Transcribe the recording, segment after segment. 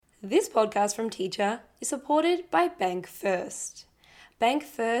This podcast from Teacher is supported by Bank First. Bank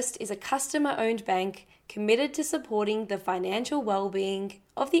First is a customer-owned bank committed to supporting the financial well-being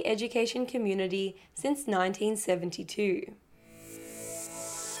of the education community since 1972.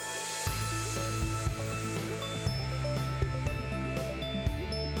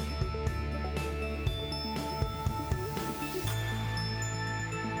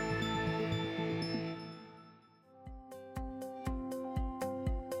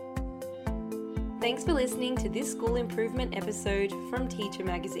 Thanks for listening to this school improvement episode from Teacher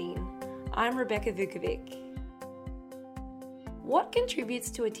Magazine. I'm Rebecca Vukovic. What contributes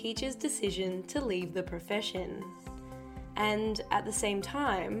to a teacher's decision to leave the profession? And at the same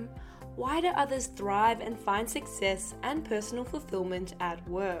time, why do others thrive and find success and personal fulfillment at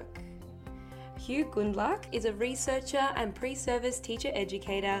work? Hugh Gundlach is a researcher and pre-service teacher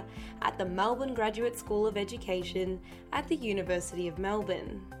educator at the Melbourne Graduate School of Education at the University of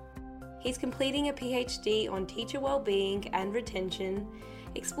Melbourne. He's completing a PhD on teacher well-being and retention,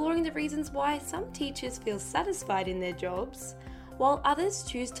 exploring the reasons why some teachers feel satisfied in their jobs, while others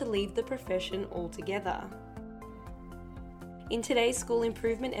choose to leave the profession altogether. In today's school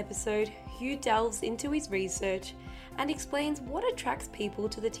improvement episode, Hugh delves into his research and explains what attracts people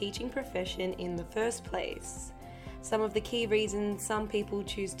to the teaching profession in the first place, some of the key reasons some people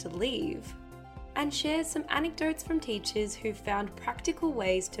choose to leave, and shares some anecdotes from teachers who've found practical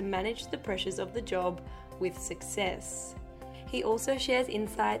ways to manage the pressures of the job with success. He also shares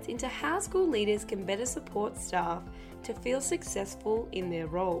insights into how school leaders can better support staff to feel successful in their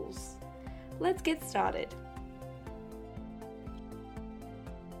roles. Let's get started.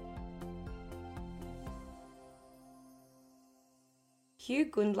 Hugh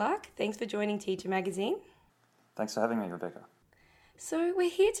Gundlach, thanks for joining Teacher Magazine. Thanks for having me, Rebecca. So we're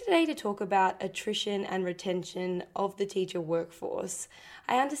here today to talk about attrition and retention of the teacher workforce.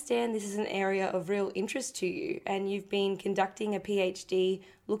 I understand this is an area of real interest to you, and you've been conducting a PhD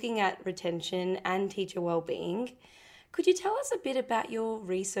looking at retention and teacher well-being. Could you tell us a bit about your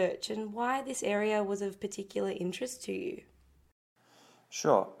research and why this area was of particular interest to you?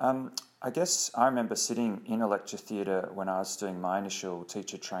 Sure. I guess I remember sitting in a lecture theatre when I was doing my initial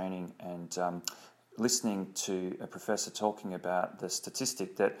teacher training and listening to a professor talking about the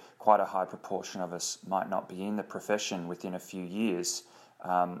statistic that quite a high proportion of us might not be in the profession within a few years,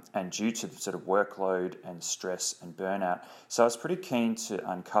 and due to the sort of workload and stress and burnout. So I was pretty keen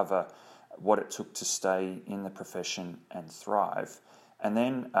to uncover what it took to stay in the profession and thrive. And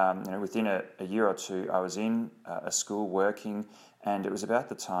then within a year or two, I was in a school working, and it was about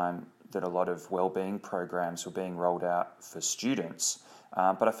the time that a lot of wellbeing programs were being rolled out for students.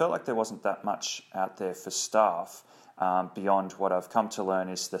 But I felt like there wasn't that much out there for staff beyond what I've come to learn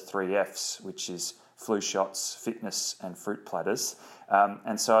is the 3 Fs, which is flu shots, fitness and fruit platters.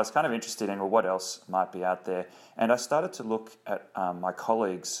 And so I was kind of interested in, well, what else might be out there? And I started to look at my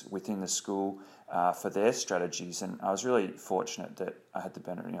colleagues within the school for their strategies. And I was really fortunate that I had the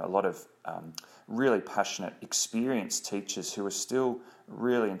benefit, a lot of really passionate, experienced teachers who were still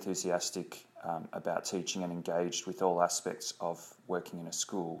really enthusiastic about teaching and engaged with all aspects of working in a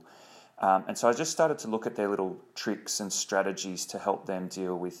school. And so I just started to look at their little tricks and strategies to help them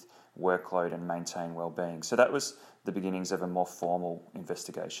deal with workload and maintain well-being. So that was the beginnings of a more formal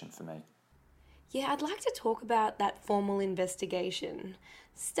investigation for me. Yeah, I'd like to talk about that formal investigation.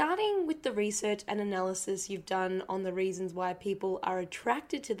 Starting with the research and analysis you've done on the reasons why people are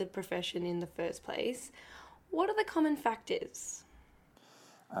attracted to the profession in the first place, what are the common factors?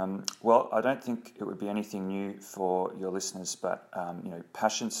 Well, I don't think it would be anything new for your listeners, but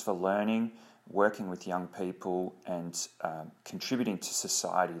passions for learning, working with young people, and contributing to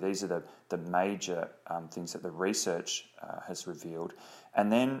society. These are the major things that the research has revealed.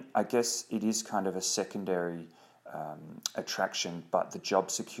 And then I guess it is kind of a secondary attraction, but the job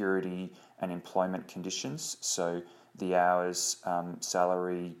security and employment conditions, so the hours,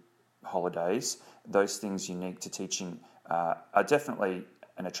 salary, holidays, those things unique to teaching are definitely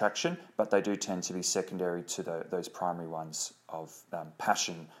an attraction, but they do tend to be secondary to those primary ones of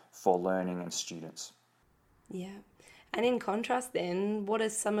passion for learning and students. Yeah. And in contrast then, what are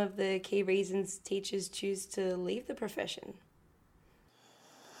some of the key reasons teachers choose to leave the profession?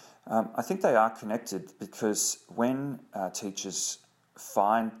 I think they are connected because when teachers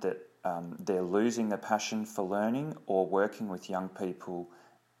find that they're losing the passion for learning or working with young people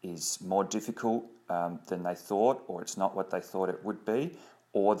is more difficult than they thought, or it's not what they thought it would be,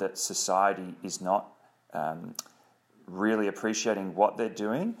 or that society is not really appreciating what they're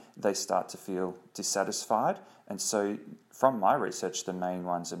doing, they start to feel dissatisfied. And so from my research, the main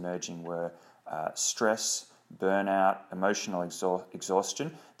ones emerging were stress, burnout, emotional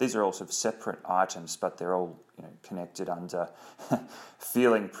exhaustion. These are all sort of separate items, but they're all connected under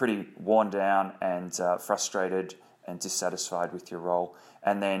feeling pretty worn down and frustrated and dissatisfied with your role.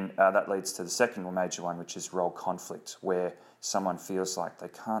 And then that leads to the second major one, which is role conflict, where someone feels like they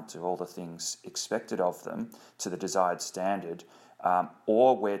can't do all the things expected of them to the desired standard,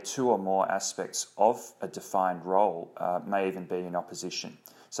 or where two or more aspects of a defined role may even be in opposition.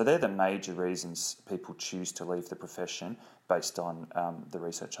 So they're the major reasons people choose to leave the profession based on the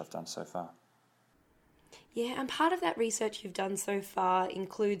research I've done so far. Yeah, and part of that research you've done so far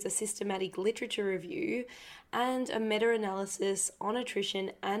includes a systematic literature review and a meta-analysis on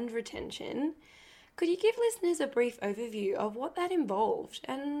attrition and retention. Could you give listeners a brief overview of what that involved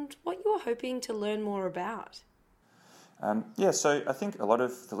and what you were hoping to learn more about? So I think a lot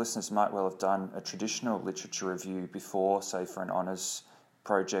of the listeners might well have done a traditional literature review before, say for an honours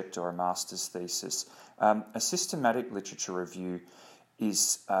project or a master's thesis. A systematic literature review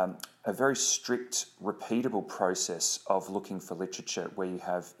is a very strict, repeatable process of looking for literature where you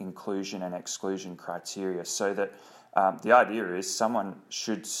have inclusion and exclusion criteria, so that the idea is someone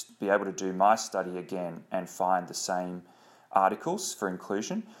should be able to do my study again and find the same articles for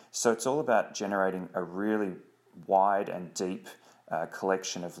inclusion. So it's all about generating a really wide and deep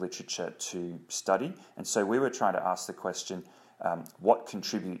collection of literature to study. And so we were trying to ask the question, what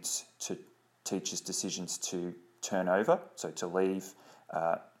contributes to teachers' decisions to turn over, so to leave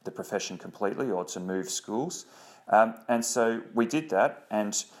the profession completely or to move schools. And so we did that,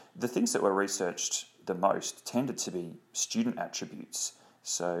 and the things that were researched the most tended to be student attributes.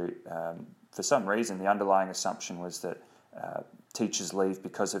 So for some reason, the underlying assumption was that teachers leave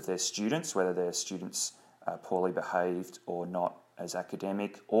because of their students, whether their students are poorly behaved or not as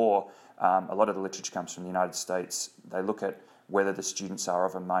academic, or a lot of the literature comes from the United States. They look at whether the students are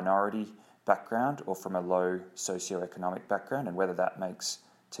of a minority background or from a low socioeconomic background, and whether that makes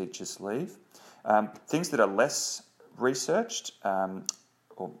teachers leave. Things that are less researched,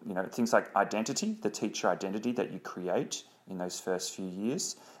 or things like identity, the teacher identity that you create in those first few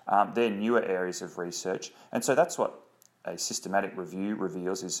years, they're newer areas of research. And so that's what a systematic review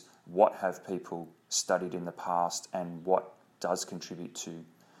reveals, is what have people studied in the past and what does contribute to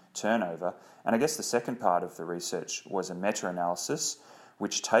turnover. And I guess the second part of the research was a meta-analysis,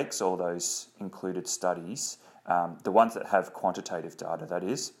 which takes all those included studies, the ones that have quantitative data, that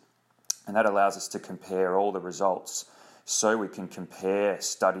is, and that allows us to compare all the results, so we can compare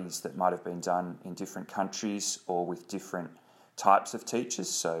studies that might have been done in different countries or with different types of teachers.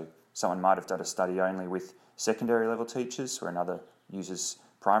 So someone might have done a study only with secondary level teachers, where another uses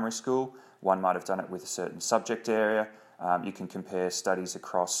primary school. One might have done it with a certain subject area. You can compare studies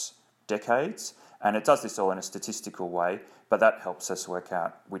across decades, and it does this all in a statistical way, but that helps us work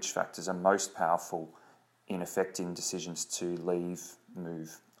out which factors are most powerful in affecting decisions to leave,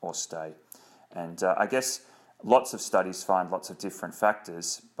 move, or stay. And I guess lots of studies find lots of different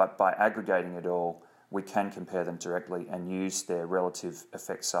factors, but by aggregating it all, we can compare them directly and use their relative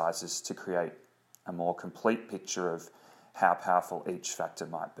effect sizes to create a more complete picture of how powerful each factor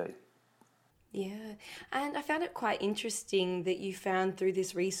might be. Yeah, and I found it quite interesting that you found through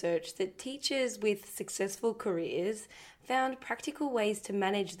this research that teachers with successful careers found practical ways to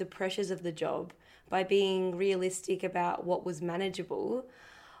manage the pressures of the job by being realistic about what was manageable.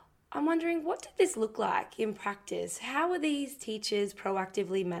 I'm wondering, what did this look like in practice? How are these teachers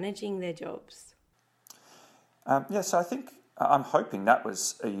proactively managing their jobs? So I think I'm hoping that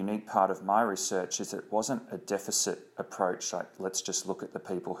was a unique part of my research, is it wasn't a deficit approach, like let's just look at the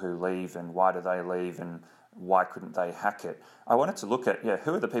people who leave and why do they leave and why couldn't they hack it. I wanted to look at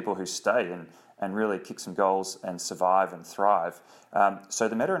who are the people who stay and really kick some goals and survive and thrive. So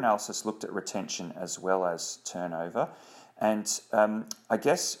the meta-analysis looked at retention as well as turnover. And I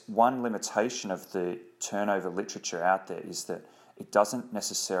guess one limitation of the turnover literature out there is that it doesn't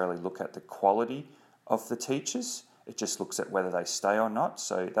necessarily look at the quality of the teachers. It just looks at whether they stay or not.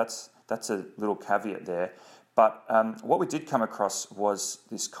 So that's a little caveat there. But what we did come across was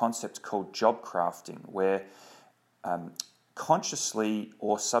this concept called job crafting, where consciously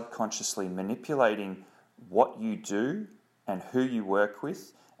or subconsciously manipulating what you do and who you work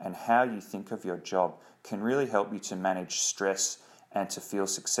with and how you think of your job can really help you to manage stress and to feel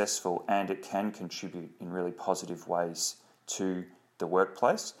successful, and it can contribute in really positive ways to the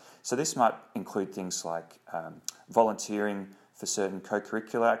workplace. So this might include things like volunteering for certain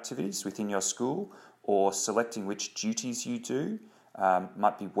co-curricular activities within your school, or selecting which duties you do.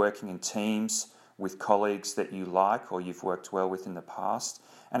 Might be working in teams with colleagues that you like or you've worked well with in the past.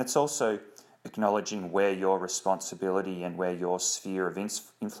 And it's also acknowledging where your responsibility and where your sphere of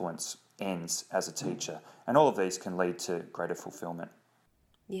influence ends as a teacher. And all of these can lead to greater fulfillment.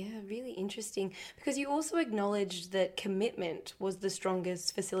 Yeah, really interesting. Because you also acknowledged that commitment was the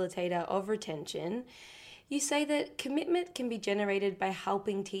strongest facilitator of retention. You say that commitment can be generated by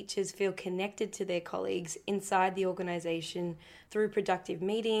helping teachers feel connected to their colleagues inside the organisation through productive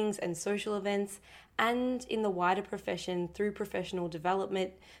meetings and social events, and in the wider profession through professional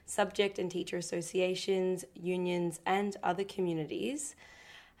development, subject and teacher associations, unions, and other communities.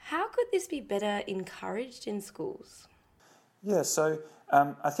 How could this be better encouraged in schools? Yeah, so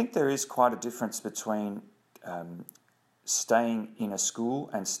I think there is quite a difference between staying in a school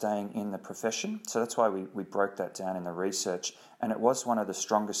and staying in the profession. So that's why we broke that down in the research. And it was one of the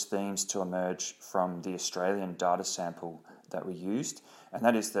strongest themes to emerge from the Australian data sample that we used. And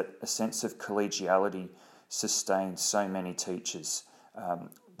that is that a sense of collegiality sustains so many teachers.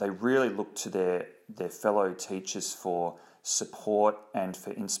 They really look to their fellow teachers for support and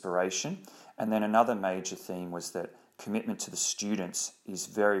for inspiration. And then another major theme was that commitment to the students is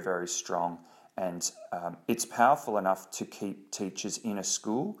very, very strong. And it's powerful enough to keep teachers in a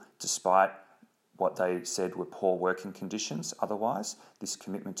school despite what they said were poor working conditions otherwise, this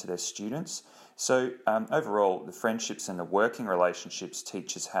commitment to their students. So overall, the friendships and the working relationships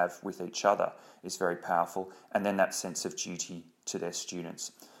teachers have with each other is very powerful, and then that sense of duty to their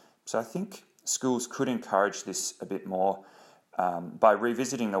students. So I think schools could encourage this a bit more by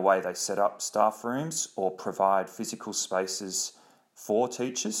revisiting the way they set up staff rooms or provide physical spaces for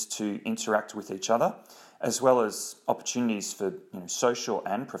teachers to interact with each other, as well as opportunities for social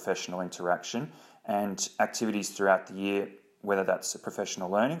and professional interaction and activities throughout the year, whether that's a professional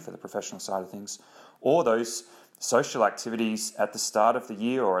learning for the professional side of things, or those social activities at the start of the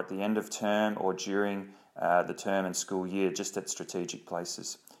year or at the end of term or during the term and school year, just at strategic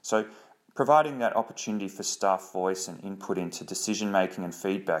places. So providing that opportunity for staff voice and input into decision making and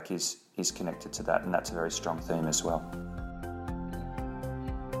feedback is connected to that, and that's a very strong theme as well.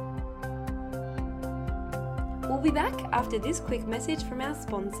 We'll be back after this quick message from our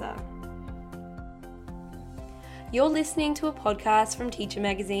sponsor. You're listening to a podcast from Teacher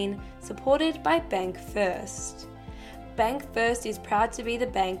Magazine, supported by Bank First. Bank First is proud to be the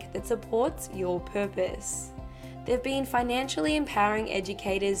bank that supports your purpose. They've been financially empowering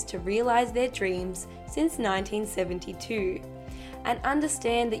educators to realise their dreams since 1972, and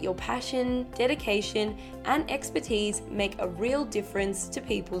understand that your passion, dedication, and expertise make a real difference to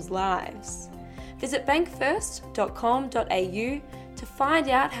people's lives. Visit bankfirst.com.au to find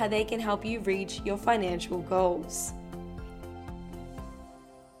out how they can help you reach your financial goals.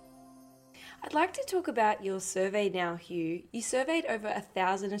 I'd like to talk about your survey now, Hugh. You surveyed over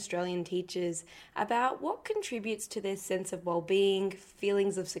 1,000 Australian teachers about what contributes to their sense of well-being,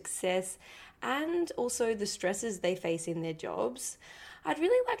 feelings of success, and also the stresses they face in their jobs. I'd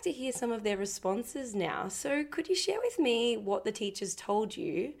really like to hear some of their responses now. So could you share with me what the teachers told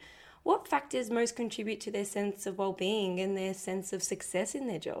you? What factors most contribute to their sense of well-being and their sense of success in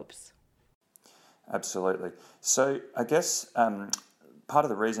their jobs? Absolutely. So I guess part of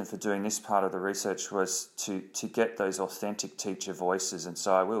the reason for doing this part of the research was to get those authentic teacher voices. And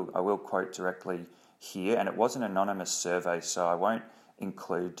so I will quote directly here, and it was an anonymous survey, so I won't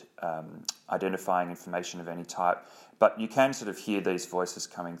include identifying information of any type, but you can sort of hear these voices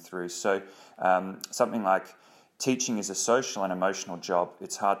coming through. So something like, teaching is a social and emotional job.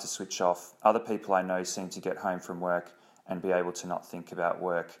 It's hard to switch off. Other people I know seem to get home from work and be able to not think about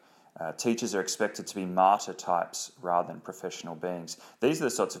work. Teachers are expected to be martyr types rather than professional beings. These are the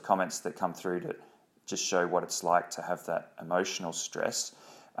sorts of comments that come through to just show what it's like to have that emotional stress.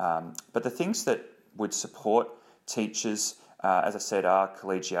 But the things that would support teachers, as I said, are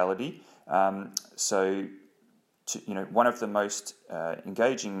collegiality. One of the most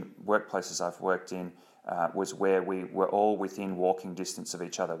engaging workplaces I've worked in was where we were all within walking distance of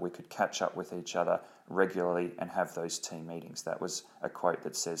each other. We could catch up with each other regularly and have those team meetings. That was a quote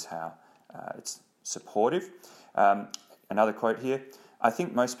that says how it's supportive. Another quote here, I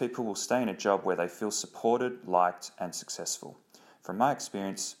think most people will stay in a job where they feel supported, liked and successful. From my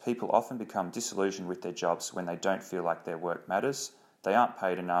experience, people often become disillusioned with their jobs when they don't feel like their work matters, they aren't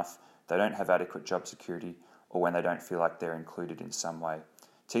paid enough, they don't have adequate job security, or when they don't feel like they're included in some way.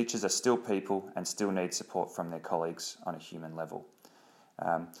 Teachers are still people and still need support from their colleagues on a human level.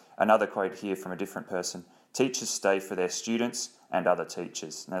 Another quote here from a different person, teachers stay for their students and other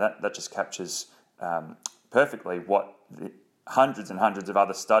teachers. Now that just captures perfectly what the hundreds and hundreds of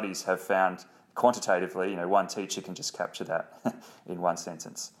other studies have found quantitatively. One teacher can just capture that in one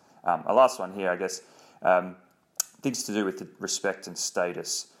sentence. A last one here, I guess, things to do with the respect and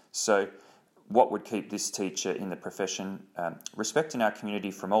status. So what would keep this teacher in the profession? Respect in our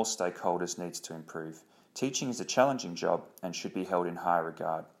community from all stakeholders needs to improve. Teaching is a challenging job and should be held in high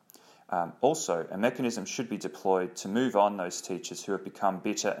regard. Also, a mechanism should be deployed to move on those teachers who have become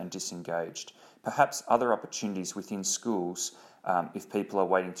bitter and disengaged. Perhaps other opportunities within schools, if people are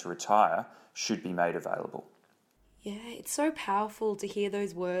waiting to retire, should be made available. Yeah, it's so powerful to hear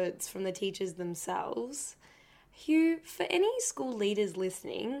those words from the teachers themselves. Hugh, for any school leaders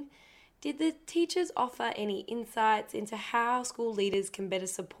listening, did the teachers offer any insights into how school leaders can better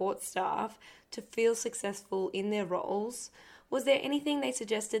support staff to feel successful in their roles? Was there anything they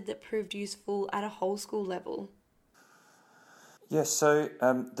suggested that proved useful at a whole school level? Yes, so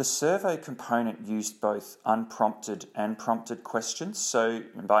the survey component used both unprompted and prompted questions. So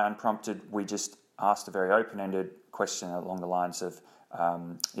by unprompted, we just asked a very open-ended question along the lines of,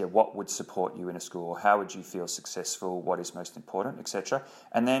 what would support you in a school? How would you feel successful? What is most important, etc.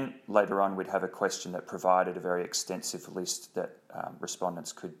 And then later on, we'd have a question that provided a very extensive list that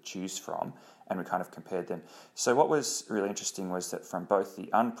respondents could choose from, and we kind of compared them. So what was really interesting was that from both the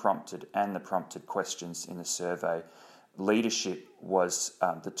unprompted and the prompted questions in the survey, leadership was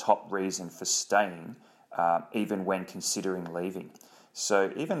the top reason for staying, even when considering leaving.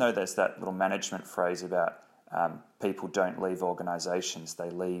 So even though there's that little management phrase about people don't leave organisations, they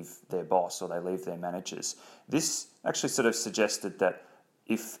leave their boss or they leave their managers, this actually sort of suggested that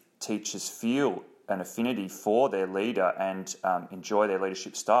if teachers feel an affinity for their leader and enjoy their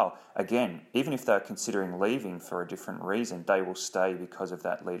leadership style, again, even if they're considering leaving for a different reason, they will stay because of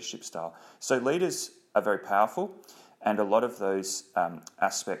that leadership style. So leaders are very powerful, and a lot of those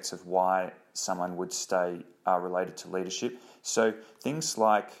aspects of why someone would stay are related to leadership. So things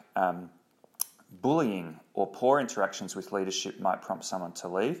like bullying or poor interactions with leadership might prompt someone to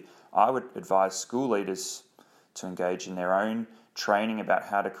leave. I would advise school leaders to engage in their own training about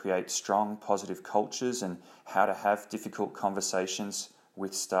how to create strong, positive cultures and how to have difficult conversations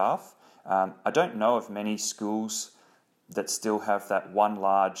with staff. I don't know of many schools that still have that one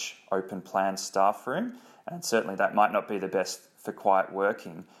large open plan staff room, and certainly that might not be the best for quiet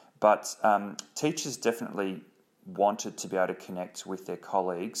working, but teachers definitely wanted to be able to connect with their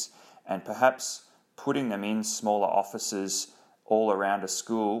colleagues, and perhaps putting them in smaller offices all around a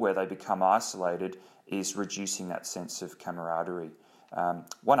school where they become isolated is reducing that sense of camaraderie.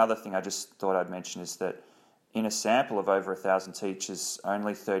 One other thing I just thought I'd mention is that in a sample of over 1,000 teachers,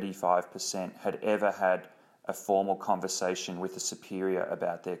 only 35% had ever had a formal conversation with a superior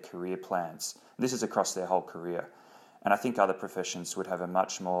about their career plans. This is across their whole career. And I think other professions would have a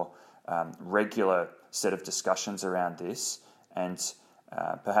much more regular set of discussions around this, and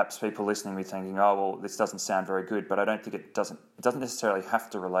perhaps people listening will be thinking, oh, well, this doesn't sound very good, but I don't think it doesn't necessarily have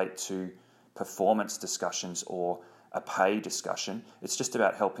to relate to performance discussions or a pay discussion. It's just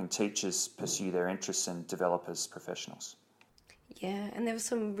about helping teachers pursue their interests and develop as professionals. Yeah, and there were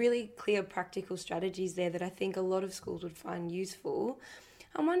some really clear practical strategies there that I think a lot of schools would find useful.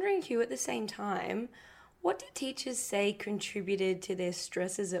 I'm wondering, Hugh, at the same time, what did teachers say contributed to their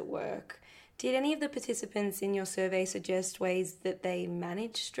stresses at work? Did any of the participants in your survey suggest ways that they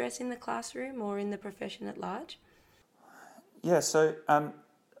manage stress in the classroom or in the profession at large? Yeah, so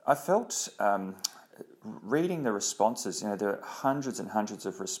I felt reading the responses, there are hundreds and hundreds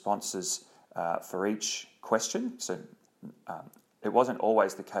of responses for each question. So it wasn't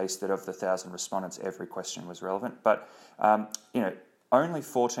always the case that of the 1,000 respondents, every question was relevant. But, only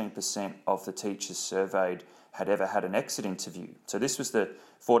 14% of the teachers surveyed had ever had an exit interview. So this was the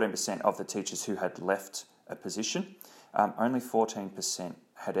 14% of the teachers who had left a position. Only 14%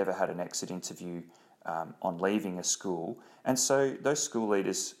 had ever had an exit interview on leaving a school. And so those school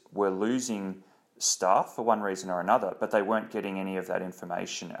leaders were losing staff for one reason or another, but they weren't getting any of that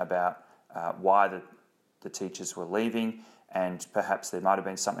information about why the teachers were leaving, and perhaps there might have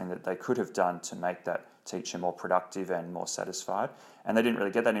been something that they could have done to make that teacher more productive and more satisfied. And they didn't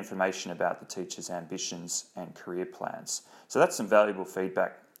really get that information about the teacher's ambitions and career plans. So that's some valuable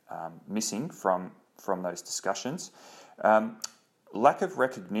feedback missing from those discussions. Lack of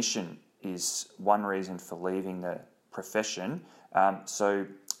recognition is one reason for leaving the profession. So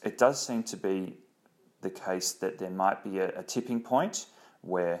it does seem to be the case that there might be a tipping point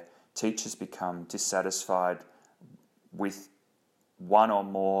where teachers become dissatisfied with one or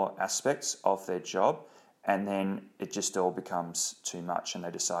more aspects of their job, and then it just all becomes too much and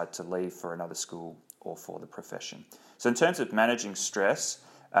they decide to leave for another school or for the profession. So in terms of managing stress,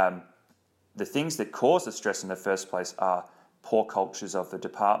 the things that cause the stress in the first place are poor cultures of the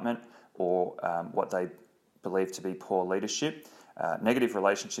department or what they believe to be poor leadership, negative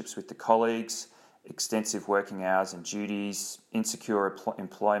relationships with the colleagues, extensive working hours and duties, insecure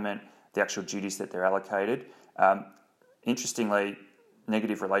employment, the actual duties that they're allocated. Interestingly,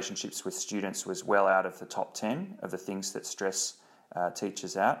 negative relationships with students was well out of the top 10 of the things that stress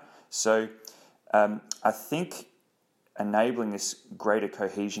teachers out. So I think enabling this greater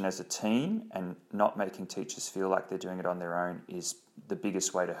cohesion as a team and not making teachers feel like they're doing it on their own is the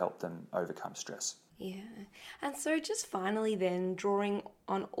biggest way to help them overcome stress. Yeah. And so just finally then, drawing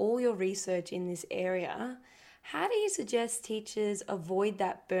on all your research in this area, how do you suggest teachers avoid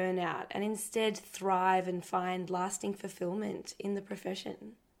that burnout and instead thrive and find lasting fulfillment in the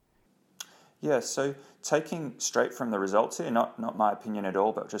profession? Yeah, so taking straight from the results here, not my opinion at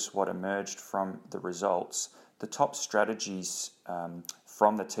all, but just what emerged from the results, the top strategies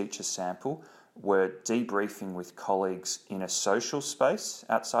from the teacher sample were debriefing with colleagues in a social space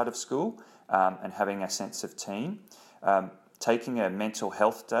outside of school and having a sense of team, taking a mental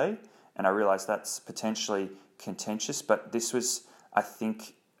health day, and I realise that's potentially contentious, but this was, I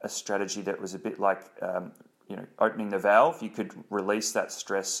think, a strategy that was a bit like opening the valve. You could release that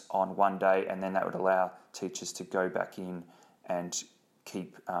stress on one day, and then that would allow teachers to go back in and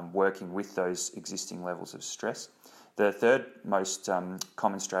keep working with those existing levels of stress. The third most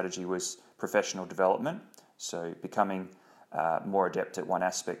common strategy was professional development, so becoming more adept at one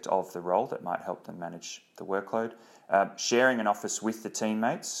aspect of the role that might help them manage the workload. Sharing an office with the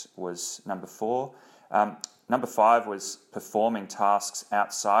teammates was number 4. Number 5 was performing tasks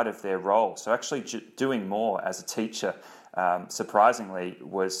outside of their role. So actually doing more as a teacher, surprisingly,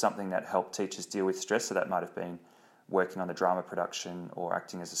 was something that helped teachers deal with stress. So that might have been working on the drama production or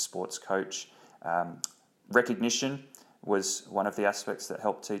acting as a sports coach. Recognition was one of the aspects that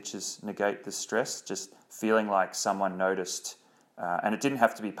helped teachers negate the stress, just feeling like someone noticed. And it didn't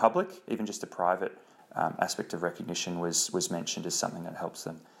have to be public, even just a private aspect of recognition was mentioned as something that helps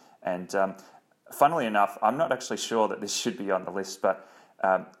them. And funnily enough, I'm not actually sure that this should be on the list, but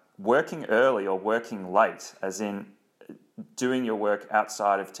working early or working late, as in doing your work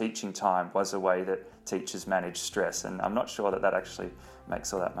outside of teaching time, was a way that teachers manage stress. And I'm not sure that actually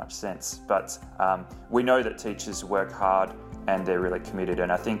makes all that much sense. But we know that teachers work hard and they're really committed.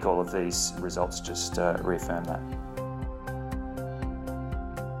 And I think all of these results just reaffirm that.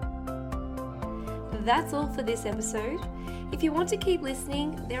 That's all for this episode. If you want to keep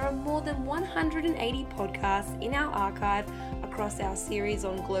listening, there are more than 180 podcasts in our archive across our series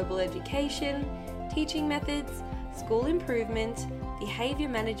on global education, teaching methods, school improvement, behaviour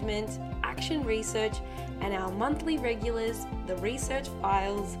management, action research, and our monthly regulars, the Research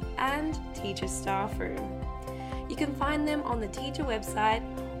Files and Teacher Staff Room. You can find them on the teacher website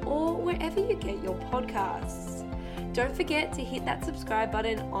or wherever you get your podcasts. Don't forget to hit that subscribe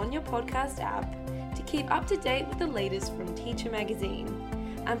button on your podcast app to keep up to date with the latest from Teacher Magazine.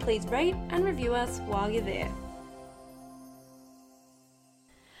 And please rate and review us while you're there.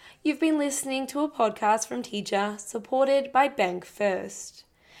 You've been listening to a podcast from Teacher, supported by Bank First.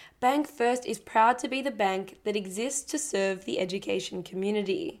 Bank First is proud to be the bank that exists to serve the education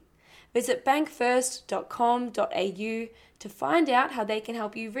community. Visit bankfirst.com.au to find out how they can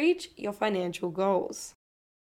help you reach your financial goals.